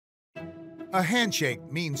A handshake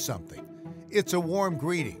means something. It's a warm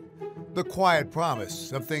greeting, the quiet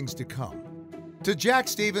promise of things to come. To Jack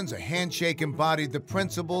Stevens, a handshake embodied the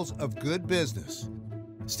principles of good business.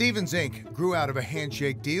 Stevens Inc. grew out of a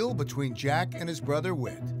handshake deal between Jack and his brother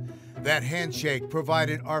Whit. That handshake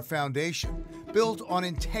provided our foundation, built on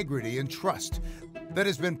integrity and trust, that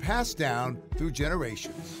has been passed down through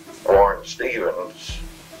generations. Warren Stevens,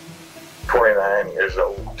 29 years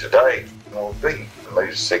old today, will be the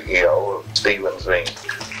new CEO of Stevens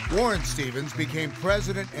Inc. Warren Stevens became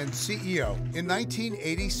president and CEO in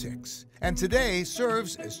 1986, and today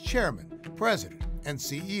serves as chairman, president, and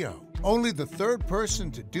CEO. Only the third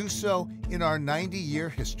person to do so in our 90-year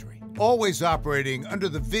history. Always operating under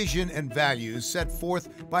the vision and values set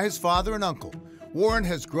forth by his father and uncle, Warren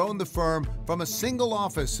has grown the firm from a single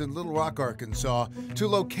office in Little Rock, Arkansas, to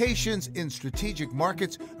locations in strategic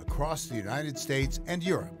markets across the United States and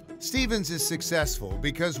Europe. Stevens is successful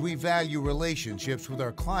because we value relationships with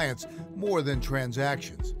our clients more than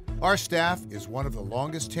transactions. Our staff is one of the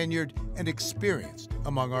longest tenured and experienced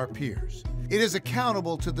among our peers. It is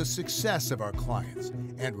accountable to the success of our clients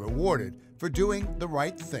and rewarded for doing the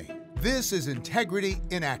right thing. This is integrity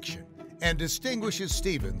in action and distinguishes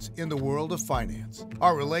Stevens in the world of finance.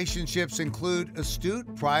 Our relationships include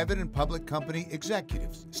astute private and public company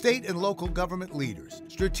executives, state and local government leaders,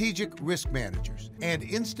 strategic risk managers, and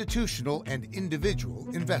institutional and individual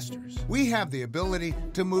investors. We have the ability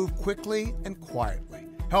to move quickly and quietly,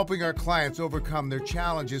 helping our clients overcome their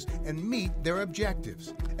challenges and meet their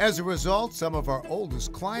objectives. As a result, some of our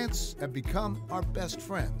oldest clients have become our best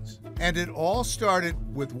friends. And it all started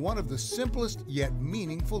with one of the simplest yet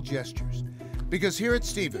meaningful gestures. Because here at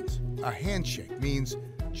Stevens, a handshake means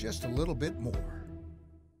just a little bit more.